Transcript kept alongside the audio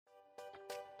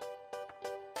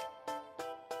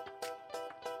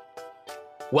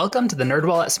Welcome to the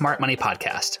NerdWallet Smart Money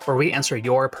Podcast, where we answer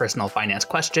your personal finance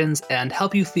questions and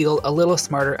help you feel a little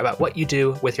smarter about what you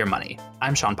do with your money.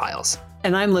 I'm Sean Piles.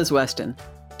 And I'm Liz Weston.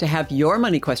 To have your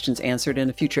money questions answered in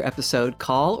a future episode,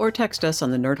 call or text us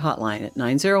on the Nerd Hotline at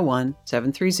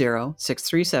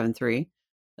 901-730-6373.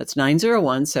 That's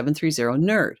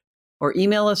 901-730-NERD. Or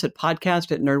email us at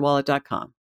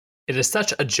podcast@nerdwallet.com. It is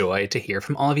such a joy to hear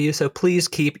from all of you, so please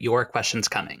keep your questions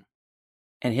coming.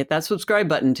 And hit that subscribe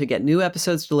button to get new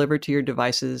episodes delivered to your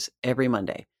devices every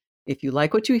Monday. If you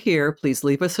like what you hear, please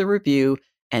leave us a review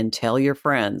and tell your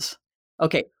friends.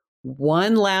 Okay,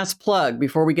 one last plug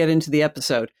before we get into the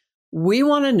episode. We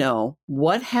want to know,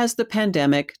 what has the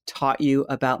pandemic taught you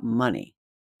about money?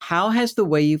 How has the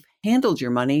way you've handled your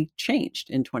money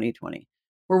changed in 2020?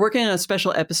 We're working on a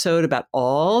special episode about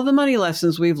all the money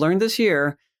lessons we've learned this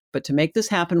year, but to make this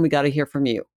happen, we got to hear from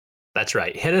you. That's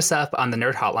right. Hit us up on the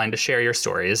Nerd Hotline to share your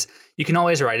stories. You can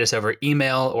always write us over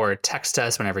email or text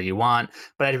us whenever you want,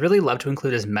 but I'd really love to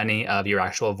include as many of your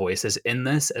actual voices in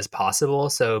this as possible.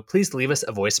 So please leave us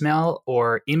a voicemail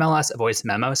or email us a voice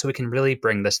memo so we can really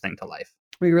bring this thing to life.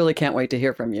 We really can't wait to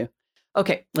hear from you.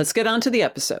 Okay, let's get on to the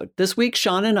episode. This week,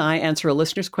 Sean and I answer a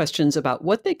listener's questions about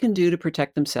what they can do to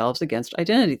protect themselves against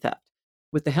identity theft,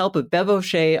 with the help of Bev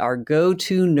O'Shea, our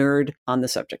go-to nerd on the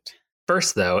subject.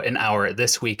 First, though, in our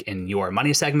This Week in Your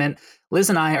Money segment, Liz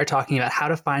and I are talking about how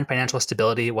to find financial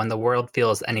stability when the world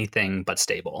feels anything but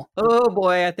stable. Oh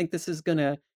boy, I think this is going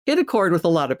to hit a chord with a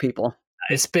lot of people.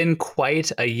 It's been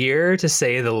quite a year, to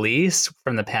say the least,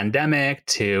 from the pandemic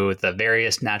to the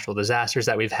various natural disasters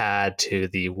that we've had to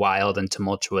the wild and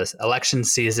tumultuous election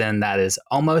season that is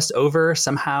almost over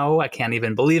somehow. I can't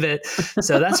even believe it.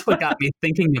 So that's what got me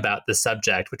thinking about the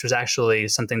subject, which was actually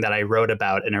something that I wrote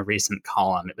about in a recent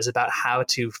column. It was about how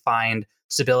to find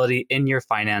stability in your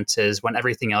finances when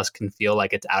everything else can feel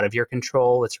like it's out of your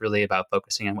control. It's really about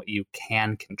focusing on what you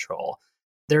can control.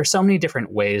 There are so many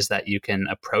different ways that you can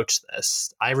approach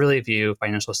this. I really view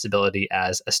financial stability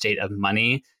as a state of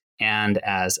money and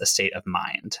as a state of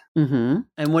mind. Mm-hmm.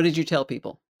 And what did you tell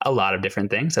people? A lot of different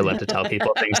things. I love to tell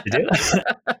people things to do.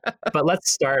 But let's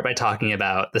start by talking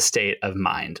about the state of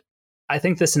mind. I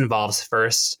think this involves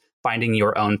first finding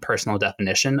your own personal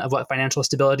definition of what financial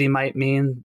stability might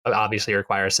mean. It obviously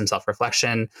requires some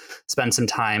self-reflection. Spend some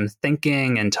time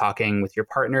thinking and talking with your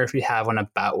partner, if you have one,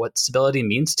 about what stability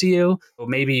means to you.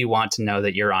 Maybe you want to know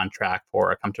that you're on track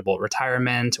for a comfortable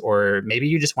retirement, or maybe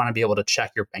you just want to be able to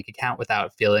check your bank account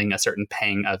without feeling a certain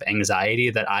pang of anxiety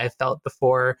that I've felt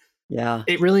before. Yeah.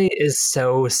 It really is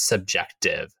so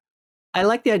subjective. I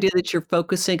like the idea that you're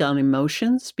focusing on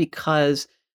emotions, because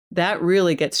that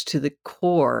really gets to the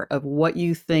core of what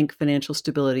you think financial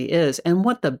stability is and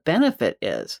what the benefit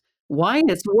is. Why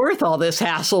it's worth all this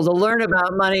hassle to learn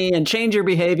about money and change your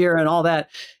behavior and all that.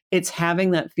 It's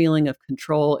having that feeling of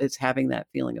control. It's having that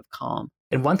feeling of calm.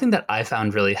 And one thing that I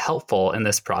found really helpful in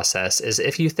this process is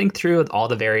if you think through all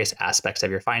the various aspects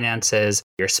of your finances,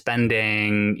 your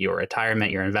spending, your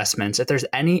retirement, your investments, if there's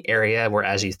any area where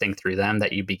as you think through them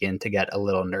that you begin to get a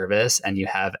little nervous and you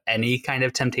have any kind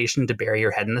of temptation to bury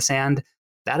your head in the sand,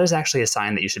 that is actually a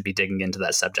sign that you should be digging into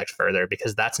that subject further,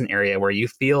 because that's an area where you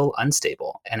feel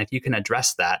unstable. And if you can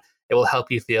address that, it will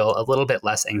help you feel a little bit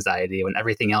less anxiety when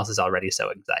everything else is already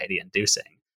so anxiety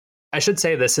inducing. I should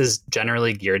say this is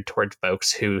generally geared toward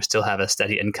folks who still have a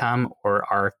steady income or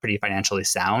are pretty financially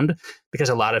sound, because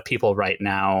a lot of people right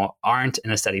now aren't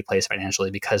in a steady place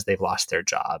financially because they've lost their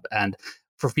job. And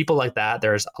for people like that,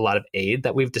 there's a lot of aid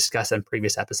that we've discussed in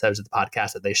previous episodes of the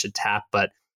podcast that they should tap.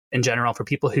 But in general, for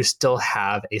people who still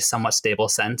have a somewhat stable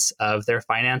sense of their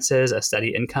finances, a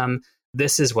steady income,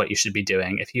 this is what you should be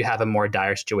doing. If you have a more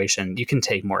dire situation, you can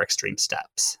take more extreme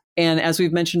steps. And as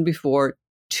we've mentioned before,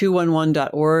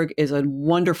 211.org is a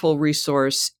wonderful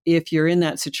resource if you're in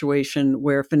that situation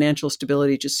where financial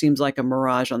stability just seems like a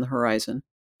mirage on the horizon.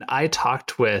 I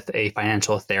talked with a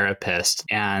financial therapist,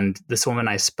 and this woman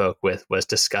I spoke with was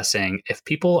discussing if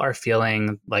people are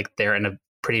feeling like they're in a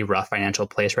pretty rough financial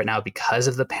place right now because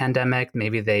of the pandemic,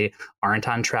 maybe they aren't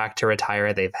on track to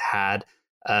retire, they've had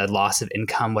a loss of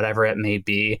income, whatever it may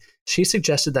be. She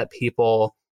suggested that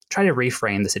people try to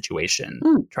reframe the situation,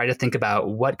 try to think about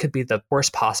what could be the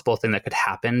worst possible thing that could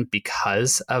happen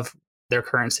because of their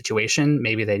current situation.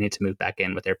 Maybe they need to move back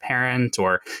in with their parent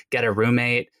or get a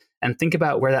roommate, and think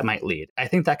about where that might lead. I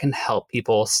think that can help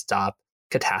people stop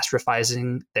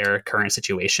catastrophizing their current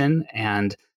situation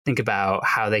and think about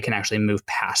how they can actually move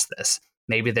past this.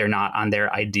 Maybe they're not on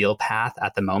their ideal path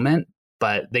at the moment,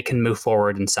 but they can move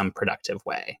forward in some productive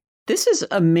way. This is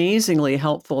amazingly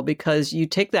helpful because you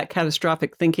take that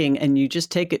catastrophic thinking and you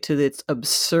just take it to its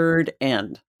absurd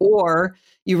end. Or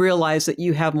you realize that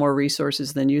you have more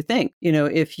resources than you think.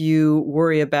 If you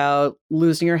worry about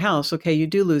losing your house, okay, you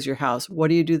do lose your house. What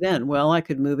do you do then? Well, I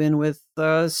could move in with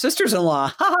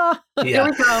sisters-in-law. Here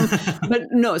we come. But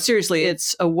no, seriously,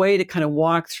 it's a way to kind of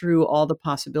walk through all the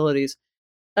possibilities.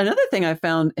 Another thing I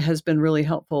found has been really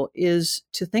helpful is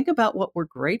to think about what we're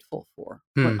grateful for,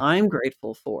 what I'm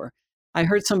grateful for. I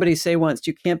heard somebody say once,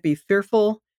 you can't be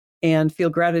fearful and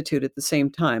feel gratitude at the same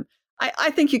time.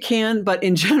 I think you can, but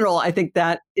in general, I think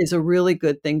that is a really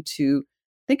good thing to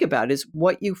think about, is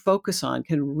what you focus on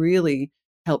can really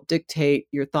help dictate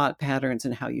your thought patterns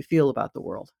and how you feel about the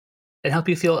world. And help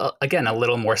you feel, again, a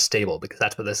little more stable, because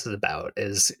that's what this is about,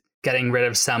 is getting rid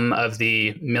of some of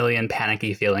the million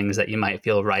panicky feelings that you might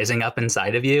feel rising up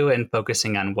inside of you and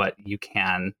focusing on what you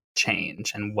can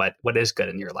change and what is good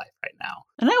in your life right now.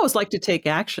 And I always like to take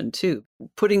action too.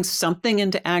 Putting something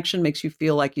into action makes you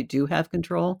feel like you do have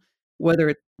control, whether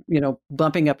it's,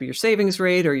 bumping up your savings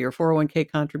rate or your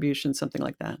 401k contribution, something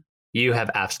like that. You have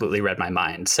absolutely read my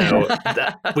mind. So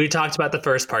we talked about the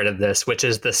first part of this, which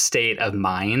is the state of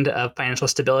mind of financial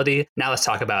stability. Now let's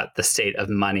talk about the state of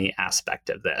money aspect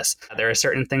of this. There are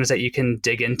certain things that you can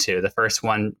dig into. The first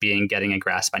one being getting a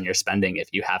grasp on your spending if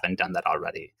you haven't done that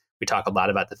already. We talk a lot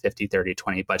about the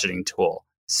 50-30-20 budgeting tool.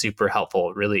 Super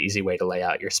helpful, really easy way to lay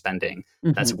out your spending.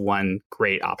 That's one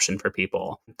great option for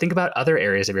people. Think about other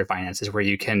areas of your finances where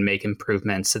you can make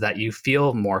improvements so that you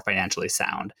feel more financially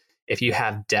sound. If you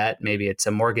have debt, maybe it's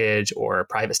a mortgage or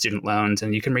private student loans,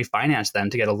 and you can refinance them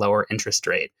to get a lower interest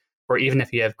rate. Or even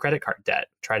if you have credit card debt,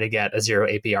 try to get a 0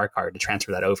 APR card to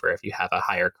transfer that over if you have a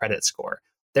higher credit score.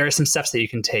 There are some steps that you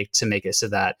can take to make it so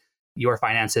that your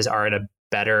finances are at a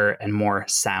better and more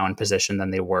sound position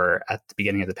than they were at the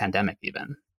beginning of the pandemic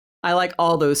even. I like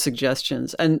all those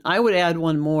suggestions. And I would add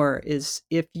one more, is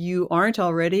if you aren't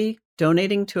already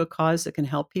donating to a cause that can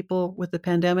help people with the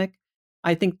pandemic,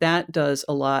 I think that does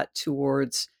a lot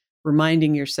towards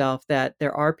reminding yourself that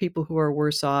there are people who are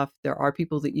worse off. There are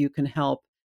people that you can help.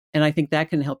 And I think that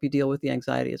can help you deal with the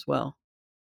anxiety as well.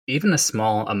 Even a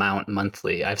small amount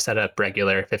monthly. I've set up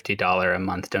regular $50 a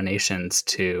month donations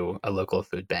to a local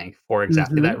food bank for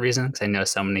exactly that reason, because I know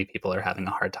so many people are having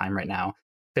a hard time right now.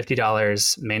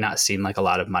 $50 may not seem like a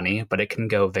lot of money, but it can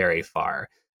go very far.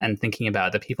 And thinking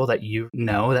about the people that you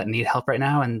know that need help right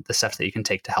now and the steps that you can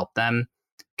take to help them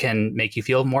can make you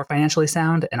feel more financially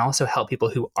sound, and also help people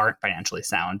who aren't financially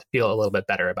sound feel a little bit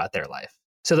better about their life.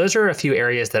 So those are a few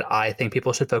areas that I think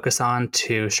people should focus on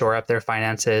to shore up their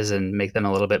finances and make them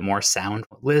a little bit more sound.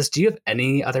 Liz, do you have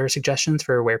any other suggestions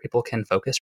for where people can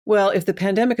focus? Well, if the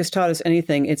pandemic has taught us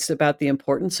anything, it's about the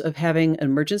importance of having an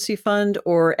emergency fund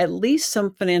or at least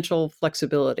some financial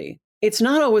flexibility. It's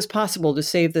not always possible to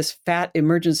save this fat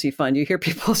emergency fund. You hear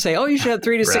people say, oh, you should have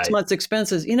 3 to 6 months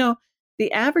expenses.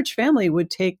 The average family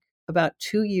would take about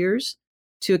 2 years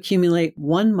to accumulate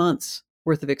 1 month's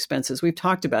worth of expenses. We've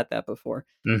talked about that before.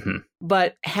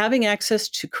 But having access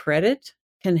to credit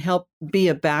can help be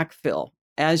a backfill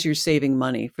as you're saving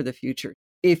money for the future.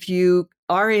 If you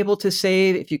are able to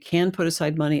save, if you can put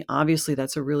aside money, obviously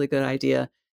that's a really good idea.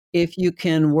 If you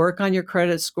can work on your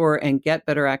credit score and get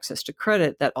better access to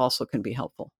credit, that also can be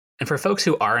helpful. And for folks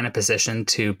who are in a position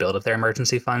to build up their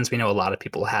emergency funds, we know a lot of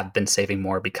people have been saving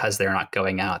more because they're not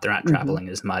going out, they're not traveling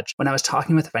as much. When I was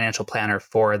talking with a financial planner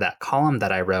for that column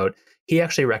that I wrote, he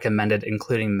actually recommended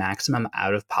including maximum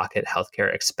out-of-pocket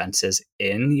healthcare expenses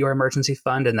in your emergency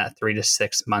fund, and that 3 to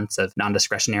 6 months of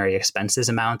non-discretionary expenses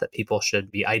amount that people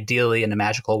should be ideally in a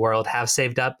magical world have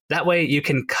saved up. That way you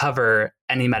can cover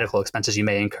any medical expenses you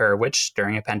may incur, which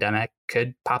during a pandemic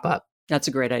could pop up. That's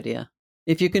a great idea.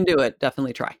 If you can do it,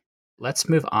 definitely try. Let's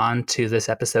move on to this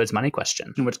episode's money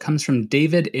question, which comes from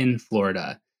David in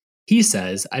Florida. He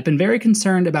says, I've been very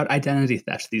concerned about identity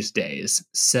theft these days.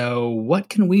 So what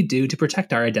can we do to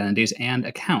protect our identities and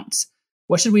accounts?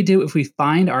 What should we do if we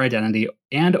find our identity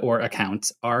and or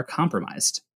accounts are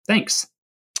compromised? Thanks.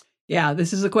 Yeah,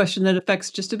 this is a question that affects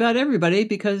just about everybody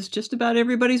because just about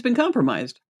everybody's been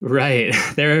compromised. Right.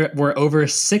 There were over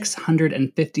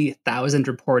 650,000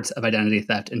 reports of identity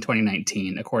theft in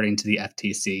 2019, according to the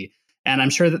FTC. And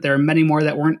I'm sure that there are many more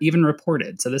that weren't even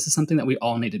reported. So this is something that we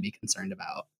all need to be concerned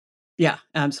about. Yeah,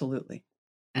 absolutely.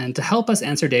 And to help us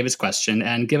answer David's question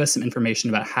and give us some information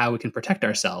about how we can protect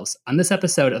ourselves, on this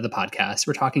episode of the podcast,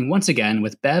 we're talking once again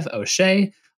with Bev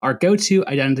O'Shea, our go-to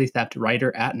identity theft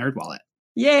writer at NerdWallet.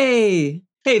 Yay!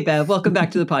 Hey, Bev, welcome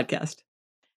back to the podcast.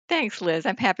 Thanks, Liz.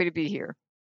 I'm happy to be here.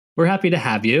 We're happy to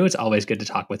have you. It's always good to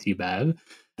talk with you, Bev.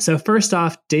 So first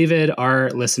off, David, our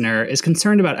listener, is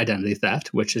concerned about identity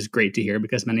theft, which is great to hear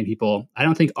because many people, I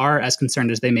don't think, are as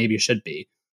concerned as they maybe should be.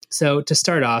 So to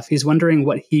start off, he's wondering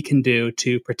what he can do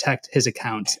to protect his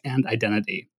account and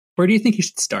identity. Where do you think he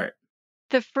should start?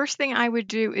 The first thing I would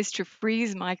do is to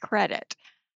freeze my credit.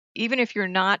 Even if you're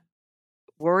not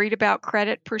worried about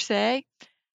credit per se,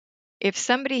 if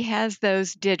somebody has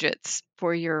those digits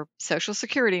for your social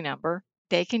security number,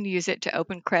 they can use it to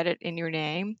open credit in your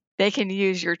name. They can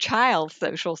use your child's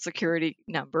social security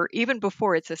number even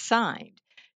before it's assigned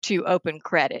to open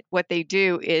credit. What they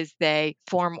do is they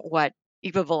form what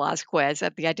Eva Velasquez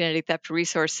of the Identity Theft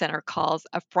Resource Center calls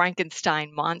a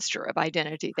Frankenstein monster of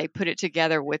identity. They put it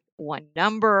together with one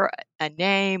number, a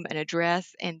name, an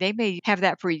address, and they may have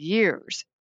that for years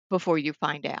before you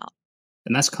find out.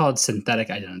 And that's called synthetic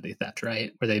identity theft,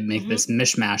 right? Where they make this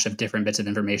mishmash of different bits of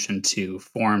information to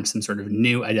form some sort of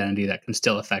new identity that can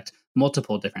still affect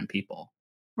multiple different people.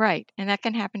 Right. And that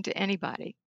can happen to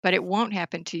anybody, but it won't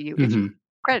happen to you if your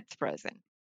credit's frozen.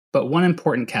 But one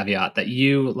important caveat that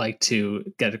you like to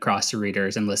get across to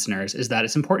readers and listeners is that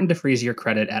it's important to freeze your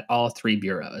credit at all three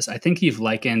bureaus. I think you've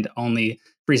likened only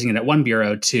freezing it at one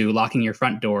bureau to locking your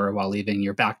front door while leaving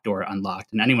your back door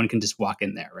unlocked, and anyone can just walk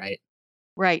in there, right?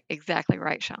 Right. Exactly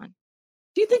right, Sean.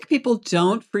 Do you think people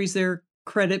don't freeze their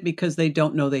credit because they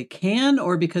don't know they can,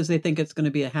 or because they think it's going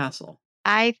to be a hassle?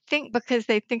 I think because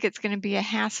they think it's going to be a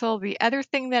hassle. The other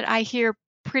thing that I hear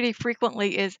pretty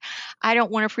frequently is, I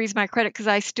don't want to freeze my credit because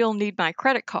I still need my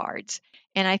credit cards.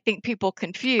 And I think people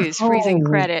confuse freezing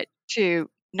credit to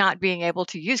not being able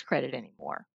to use credit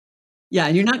anymore. Yeah,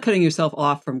 and you're not cutting yourself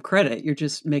off from credit. You're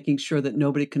just making sure that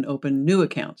nobody can open new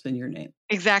accounts in your name.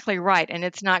 Exactly right. And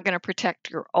it's not going to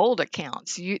protect your old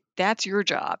accounts. That's your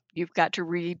job. You've got to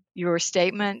read your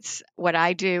statements. What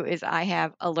I do is I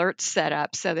have alerts set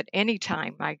up so that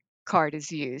anytime my card is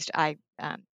used, I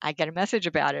get a message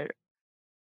about it.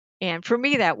 And for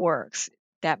me, that works.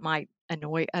 That might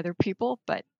annoy other people,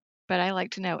 but I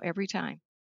like to know every time.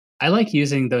 I like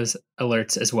using those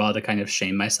alerts as well to kind of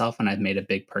shame myself when I've made a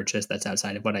big purchase that's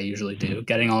outside of what I usually do.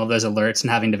 Getting all of those alerts and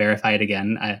having to verify it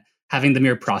again, having the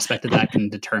mere prospect of that can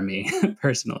deter me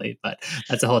personally, but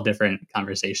that's a whole different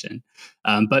conversation.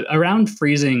 But around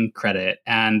freezing credit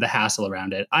and the hassle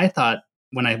around it, I thought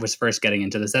when I was first getting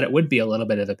into this that it would be a little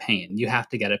bit of a pain. You have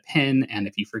to get a PIN, and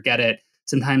if you forget it,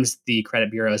 sometimes the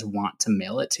credit bureaus want to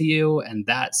mail it to you, and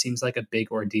that seems like a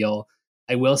big ordeal.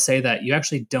 I will say that you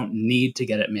actually don't need to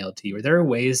get it mailed to you. Or there are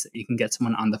ways that you can get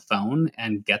someone on the phone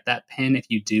and get that PIN if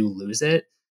you do lose it.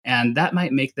 And that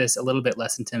might make this a little bit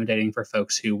less intimidating for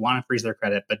folks who want to freeze their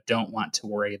credit but don't want to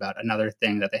worry about another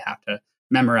thing that they have to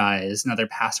memorize, another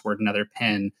password, another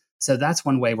PIN. So that's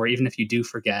one way where even if you do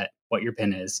forget what your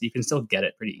PIN is, you can still get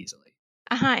it pretty easily.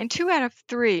 And 2 out of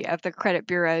 3 of the credit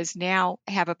bureaus now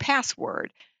have a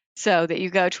password so that you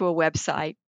go to a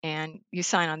website and you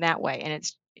sign on that way. And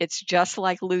it's just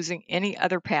like losing any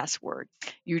other password.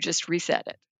 You just reset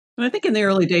it. And I think in the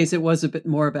early days, it was a bit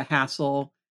more of a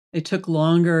hassle. It took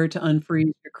longer to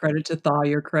unfreeze your credit, to thaw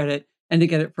your credit, and to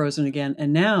get it frozen again.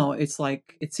 And now it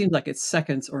seems like it's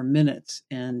seconds or minutes,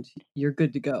 and you're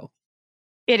good to go.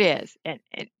 It is. And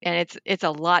it's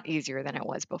a lot easier than it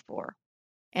was before.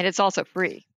 And it's also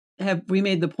free. Have we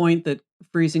made the point that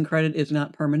freezing credit is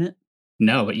not permanent?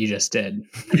 No, but you just did.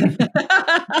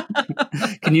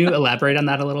 Can you elaborate on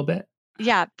that a little bit?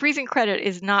 Yeah, freezing credit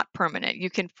is not permanent. You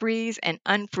can freeze and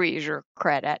unfreeze your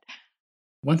credit.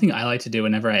 One thing I like to do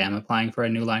whenever I am applying for a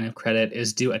new line of credit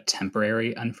is do a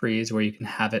temporary unfreeze where you can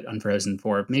have it unfrozen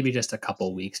for maybe just a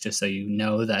couple weeks, just so you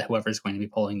know that whoever's going to be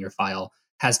pulling your file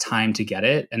has time to get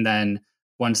it. And then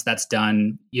once that's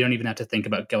done, you don't even have to think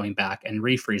about going back and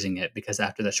refreezing it, because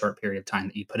after the short period of time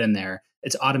that you put in there,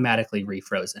 it's automatically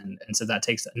refrozen. And so that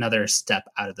takes another step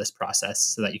out of this process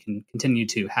so that you can continue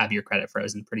to have your credit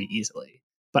frozen pretty easily.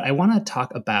 But I want to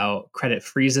talk about credit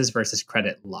freezes versus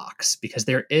credit locks, because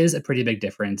there is a pretty big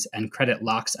difference. And credit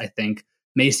locks, I think,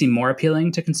 may seem more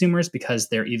appealing to consumers because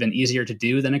they're even easier to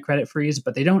do than a credit freeze,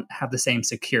 but they don't have the same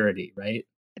security, right?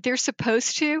 They're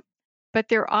supposed to, but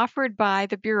they're offered by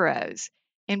the bureaus.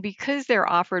 And because they're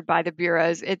offered by the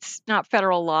bureaus, it's not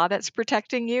federal law that's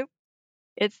protecting you.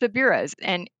 It's the bureaus.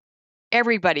 And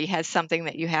everybody has something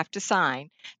that you have to sign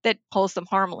that holds them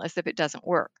harmless if it doesn't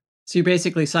work. So you're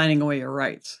basically signing away your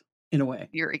rights, in a way.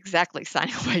 You're exactly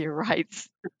signing away your rights.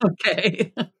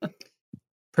 Okay.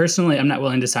 Personally, I'm not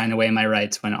willing to sign away my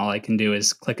rights when all I can do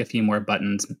is click a few more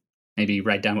buttons, maybe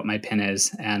write down what my PIN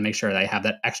is, and make sure that I have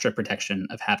that extra protection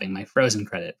of having my frozen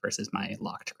credit versus my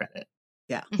locked credit.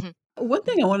 Yeah. Mm-hmm. One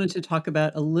thing I wanted to talk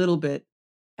about a little bit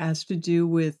has to do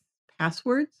with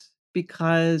passwords,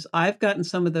 because I've gotten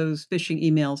some of those phishing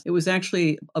emails. It was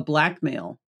actually a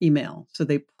blackmail email. So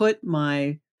they put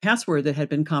my password that had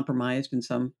been compromised in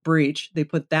some breach. They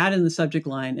put that in the subject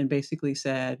line and basically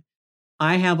said,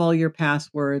 I have all your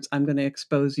passwords. I'm going to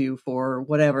expose you for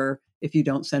whatever if you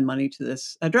don't send money to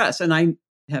this address. And I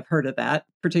have heard of that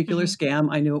particular scam.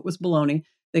 I knew it was baloney.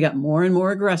 They got more and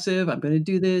more aggressive. I'm going to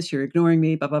do this. You're ignoring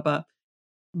me, blah, blah, blah.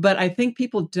 But I think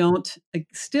people don't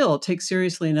still take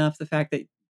seriously enough the fact that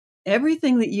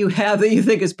everything that you have that you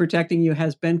think is protecting you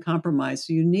has been compromised.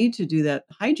 So you need to do that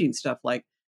hygiene stuff like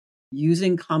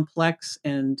using complex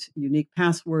and unique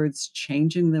passwords,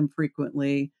 changing them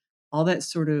frequently, all that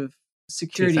sort of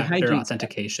security Two-factor hygiene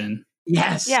authentication. stuff.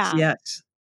 Yes. Yeah. Yes.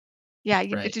 Yeah.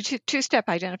 Right. Two-step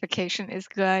identification is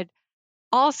good.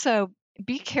 Also,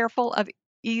 be careful of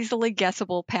easily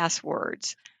guessable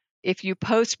passwords. If you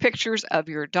post pictures of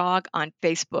your dog on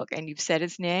Facebook and you've said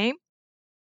his name,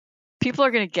 people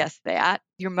are going to guess that.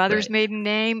 Your mother's Right. maiden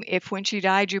name, if when she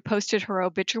died you posted her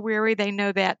obituary, they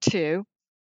know that too.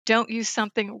 Don't use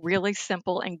something really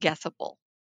simple and guessable.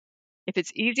 If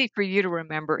it's easy for you to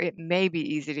remember, it may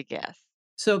be easy to guess.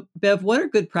 So, Bev, what are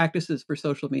good practices for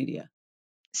social media?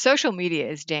 Social media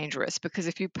is dangerous because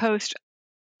if you post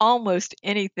almost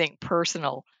anything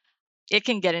personal, it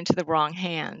can get into the wrong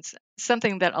hands.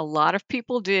 Something that a lot of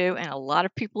people do and a lot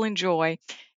of people enjoy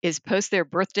is post their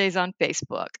birthdays on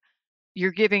Facebook.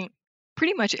 You're giving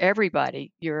pretty much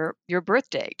everybody your birth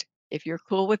date. If you're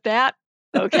cool with that,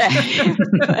 okay.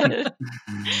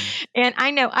 And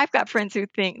I know I've got friends who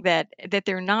think that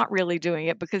they're not really doing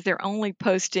it because they're only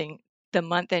posting the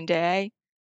month and day,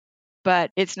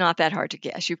 but it's not that hard to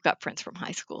guess. You've got friends from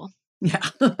high school. Yeah.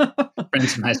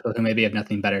 Friends from high school who maybe have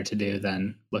nothing better to do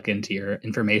than look into your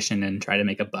information and try to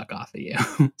make a buck off of you.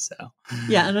 So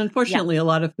yeah, and unfortunately, a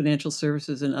lot of financial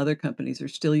services and other companies are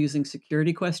still using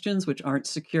security questions, which aren't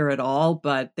secure at all,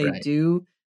 but they Right. do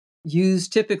use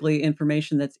typically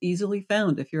information that's easily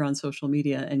found if you're on social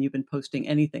media and you've been posting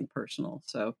anything personal.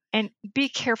 So, And be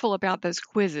careful about those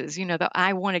quizzes. You know, the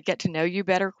I want to get to know you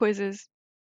better quizzes.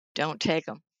 Don't take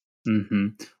them. hmm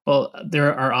Well,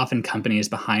 there are often companies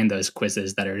behind those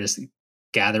quizzes that are just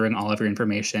gathering all of your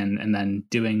information and then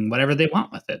doing whatever they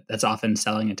want with it. That's often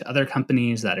selling it to other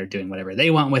companies that are doing whatever they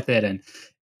want with it. And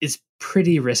it's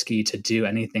pretty risky to do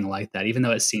anything like that, even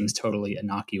though it seems totally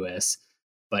innocuous.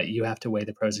 But you have to weigh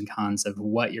the pros and cons of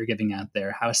what you're giving out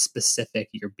there, how specific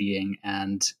you're being,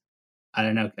 and I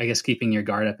don't know, I guess keeping your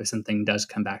guard up if something does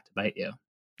come back to bite you.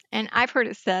 And I've heard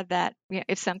it said that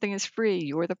if something is free,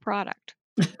 you're the product.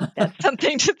 That's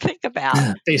something to think about.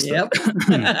 Facebook.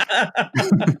 Yep.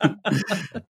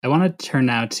 I want to turn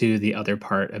now to the other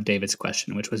part of David's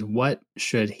question, which was what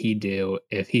should he do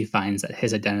if he finds that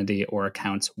his identity or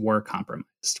accounts were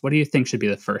compromised? What do you think should be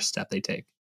the first step they take?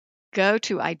 Go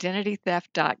to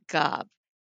identitytheft.gov.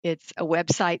 It's a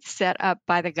website set up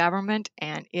by the government,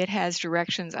 and it has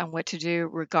directions on what to do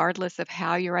regardless of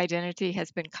how your identity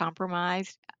has been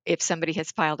compromised. If somebody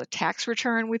has filed a tax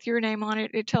return with your name on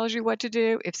it, it tells you what to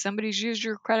do. If somebody's used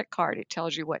your credit card, it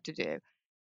tells you what to do.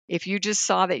 If you just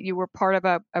saw that you were part of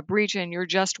a breach and you're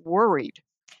just worried,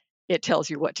 it tells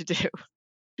you what to do.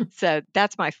 So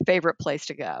that's my favorite place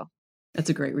to go. That's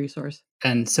a great resource.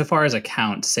 And so far as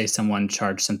accounts, say someone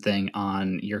charged something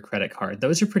on your credit card,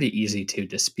 those are pretty easy to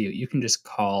dispute. You can just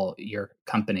call your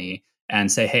company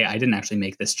and say, hey, I didn't actually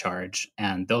make this charge,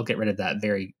 and they'll get rid of that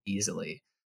very easily.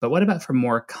 But what about for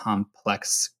more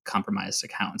complex compromised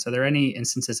accounts? Are there any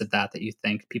instances of that you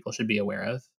think people should be aware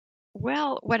of?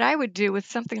 Well, what I would do with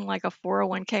something like a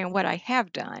 401k, and what I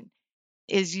have done,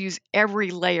 is use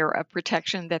every layer of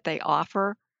protection that they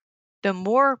offer. The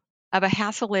more of a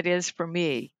hassle it is for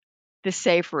me, the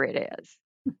safer it is.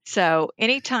 So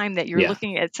anytime that you're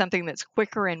looking at something that's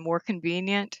quicker and more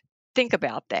convenient, think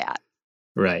about that.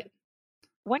 Right.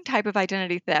 One type of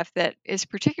identity theft that is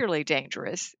particularly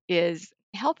dangerous is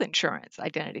health insurance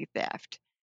identity theft.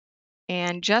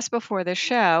 And just before the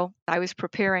show, I was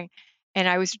preparing and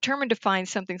I was determined to find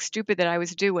something stupid that I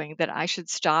was doing that I should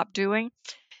stop doing.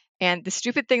 And the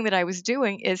stupid thing that I was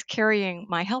doing is carrying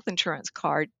my health insurance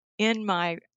card in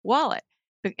my wallet.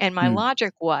 And my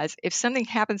logic was if something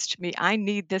happens to me, I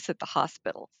need this at the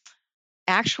hospital.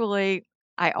 Actually,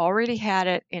 I already had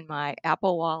it in my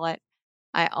Apple Wallet.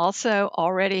 I also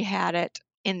already had it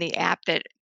in the app that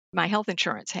my health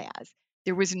insurance has.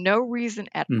 There was no reason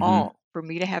at all for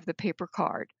me to have the paper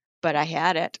card, but I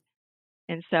had it.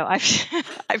 And so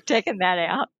I've taken that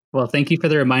out. Well, thank you for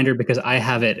the reminder because I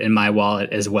have it in my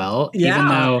wallet as well. Yeah. Even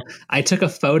though I took a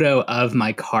photo of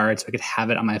my card so I could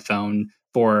have it on my phone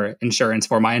for insurance,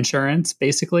 for my insurance,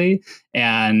 basically.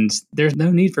 And there's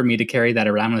no need for me to carry that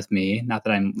around with me. Not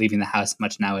that I'm leaving the house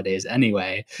much nowadays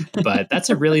anyway, but that's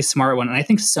a really smart one. And I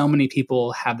think so many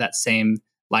people have that same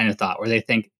line of thought where they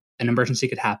think an emergency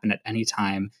could happen at any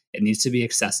time. It needs to be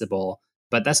accessible.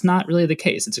 But that's not really the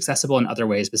case. It's accessible in other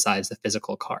ways besides the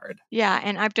physical card. Yeah,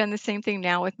 and I've done the same thing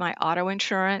now with my auto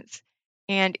insurance.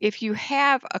 And if you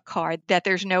have a card that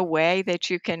there's no way that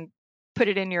you can put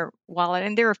it in your wallet,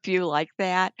 and there are a few like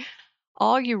that,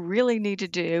 all you really need to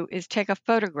do is take a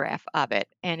photograph of it.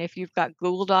 And if you've got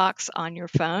Google Docs on your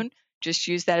phone, just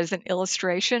use that as an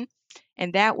illustration.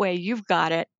 And that way you've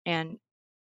got it and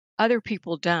other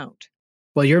people don't.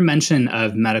 Well, your mention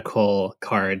of medical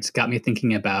cards got me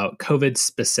thinking about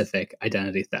COVID-specific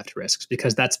identity theft risks,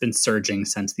 because that's been surging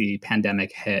since the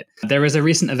pandemic hit. There was a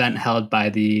recent event held by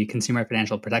the Consumer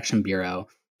Financial Protection Bureau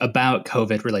about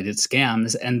COVID-related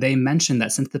scams, and they mentioned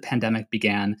that since the pandemic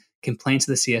began, complaints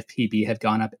to the CFPB have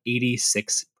gone up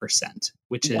 86%,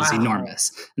 which is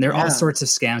enormous. And there are all sorts of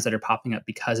scams that are popping up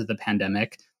because of the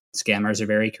pandemic. Scammers are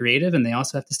very creative, and they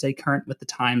also have to stay current with the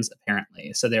times,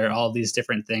 apparently. So there are all these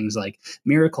different things like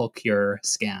miracle cure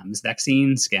scams,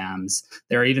 vaccine scams.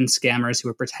 There are even scammers who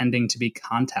are pretending to be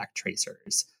contact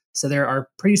tracers. So there are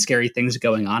pretty scary things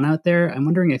going on out there. I'm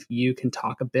wondering if you can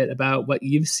talk a bit about what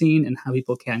you've seen and how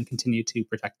people can continue to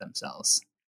protect themselves.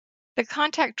 The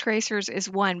contact tracers is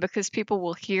one because people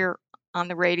will hear on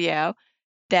the radio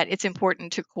that it's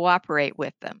important to cooperate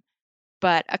with them.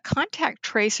 But a contact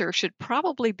tracer should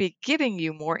probably be giving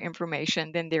you more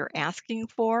information than they're asking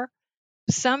for.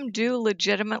 Some do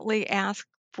legitimately ask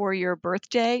for your birth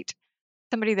date.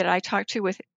 Somebody that I talked to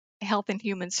with Health and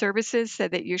Human Services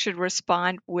said that you should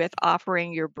respond with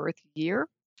offering your birth year.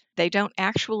 They don't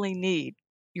actually need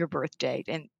your birth date,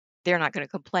 and they're not going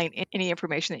to complain. Any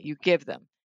information that you give them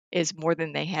is more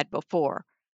than they had before.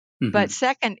 But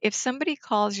second, if somebody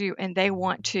calls you and they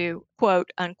want to,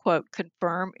 quote unquote,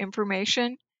 confirm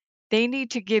information, they need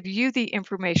to give you the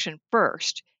information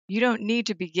first. You don't need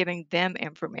to be giving them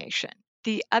information.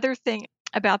 The other thing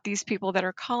about these people that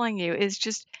are calling you is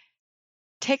just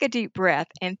take a deep breath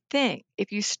and think.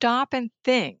 If you stop and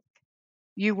think,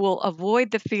 you will avoid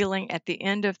the feeling at the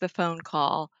end of the phone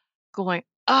call going,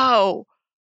 oh,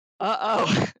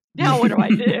 uh-oh, now what do I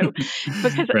do?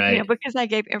 Because Right. because I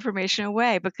gave information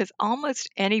away. Because almost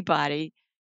anybody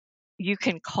you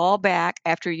can call back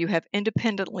after you have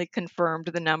independently confirmed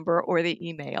the number or the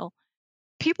email.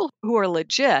 People who are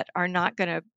legit are not going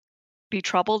to be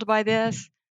troubled by this,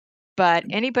 but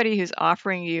anybody who's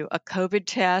offering you a COVID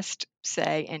test,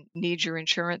 say, and needs your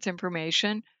insurance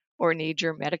information or needs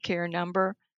your Medicare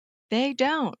number, they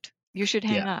don't. You should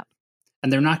hang Yeah. up.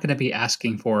 And they're not going to be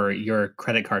asking for your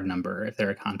credit card number if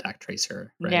they're a contact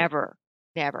tracer, right? Never,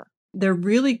 never. They're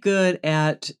really good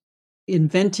at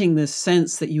inventing this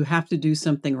sense that you have to do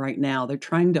something right now. They're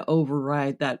trying to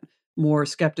override that more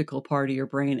skeptical part of your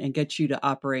brain and get you to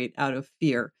operate out of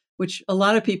fear, which a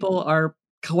lot of people are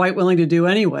quite willing to do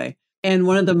anyway. And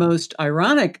one of the most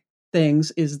ironic things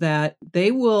is that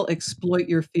they will exploit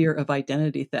your fear of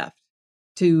identity theft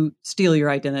to steal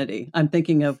your identity. I'm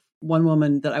thinking of one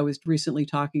woman that I was recently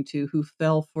talking to who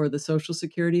fell for the Social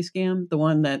Security scam, the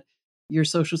one that your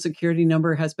Social Security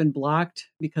number has been blocked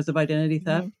because of identity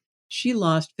theft. She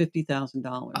lost $50,000,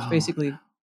 Oh, basically no.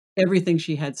 everything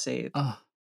she had saved. Oh,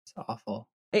 it's awful.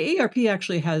 AARP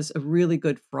actually has a really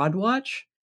good fraud watch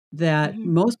that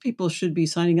most people should be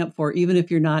signing up for, even if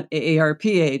you're not AARP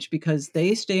age, because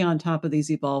they stay on top of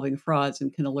these evolving frauds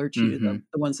and can alert you to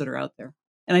the ones that are out there.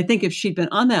 And I think if she'd been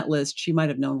on that list, she might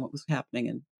have known what was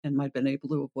happening and might have been able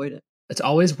to avoid it. It's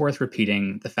always worth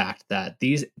repeating the fact that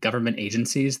these government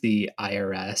agencies, the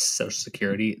IRS, Social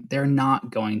Security, they're not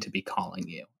going to be calling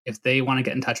you. If they want to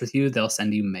get in touch with you, they'll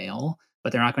send you mail,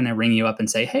 but they're not going to ring you up and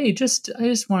say, hey, I just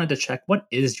wanted to check, what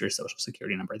is your Social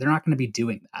Security number? They're not going to be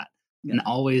doing that. Yeah. And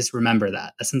always remember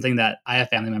that. That's something that I have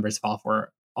family members fall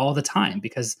for all the time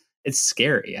because it's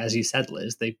scary. As you said,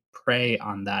 Liz, they prey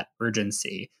on that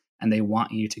urgency and they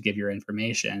want you to give your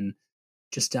information.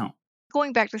 Just don't.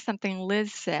 Going back to something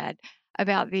Liz said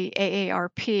about the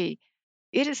AARP,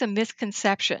 it is a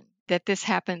misconception that this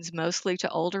happens mostly to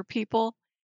older people.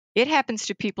 It happens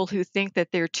to people who think that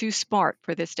they're too smart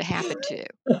for this to happen to.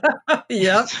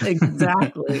 Yep,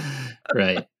 exactly.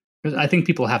 Right. I think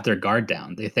people have their guard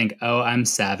down. They think, oh, I'm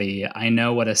savvy. I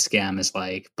know what a scam is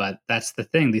like. But that's the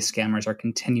thing. These scammers are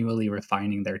continually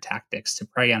refining their tactics to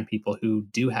prey on people who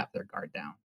do have their guard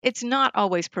down. It's not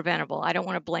always preventable. I don't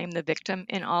want to blame the victim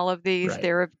in all of these. Right.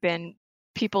 There have been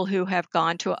people who have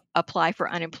gone to apply for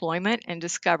unemployment and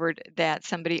discovered that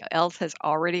somebody else has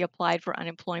already applied for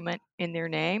unemployment in their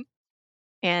name.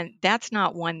 And that's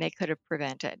not one they could have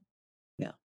prevented.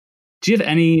 Yeah. Do you have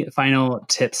any final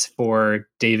tips for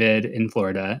David in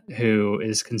Florida who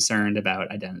is concerned about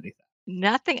identity theft?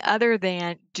 nothing other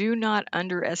than do not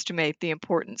underestimate the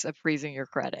importance of freezing your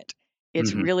credit.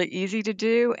 It's Mhm. really easy to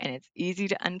do, and it's easy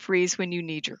to unfreeze when you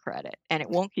need your credit, and it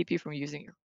won't keep you from using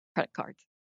your credit cards.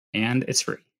 And it's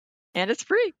free. And it's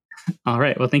free. All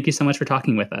right. Well, thank you so much for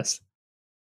talking with us.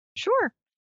 Sure.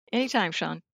 Anytime,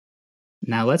 Sean.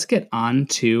 Now let's get on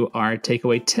to our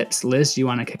takeaway tips. Liz, do you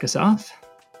want to kick us off?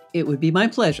 It would be my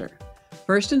pleasure.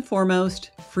 First and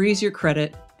foremost, freeze your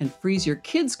credit and freeze your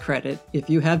kids' credit if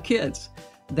you have kids.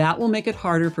 That will make it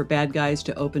harder for bad guys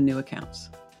to open new accounts.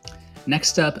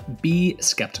 Next up, be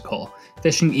skeptical.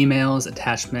 Phishing emails,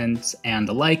 attachments, and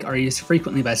the like are used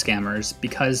frequently by scammers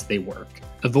because they work.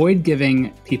 Avoid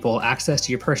giving people access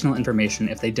to your personal information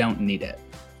if they don't need it.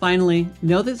 Finally,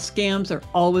 know that scams are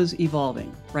always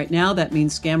evolving. Right now, that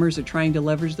means scammers are trying to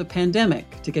leverage the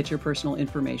pandemic to get your personal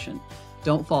information.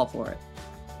 Don't fall for it.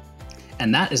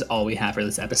 And that is all we have for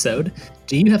this episode.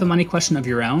 Do you have a money question of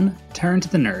your own? Turn to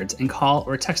the nerds and call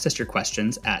or text us your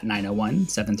questions at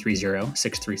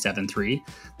 901-730-6373.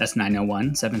 That's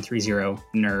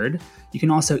 901-730-NERD. You can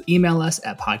also email us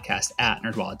at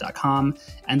podcast@nerdwallet.com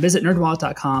and visit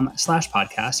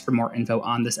nerdwallet.com/podcast for more info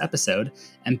on this episode.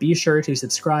 And be sure to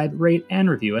subscribe, rate,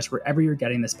 and review us wherever you're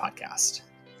getting this podcast.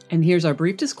 And here's our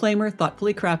brief disclaimer,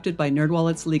 thoughtfully crafted by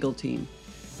NerdWallet's legal team.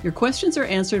 Your questions are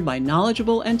answered by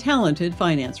knowledgeable and talented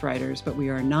finance writers, but we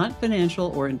are not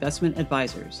financial or investment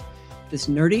advisors. This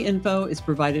nerdy info is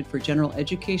provided for general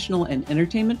educational and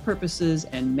entertainment purposes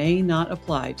and may not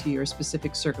apply to your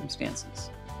specific circumstances.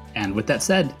 And with that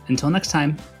said, until next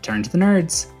time, turn to the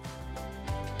nerds.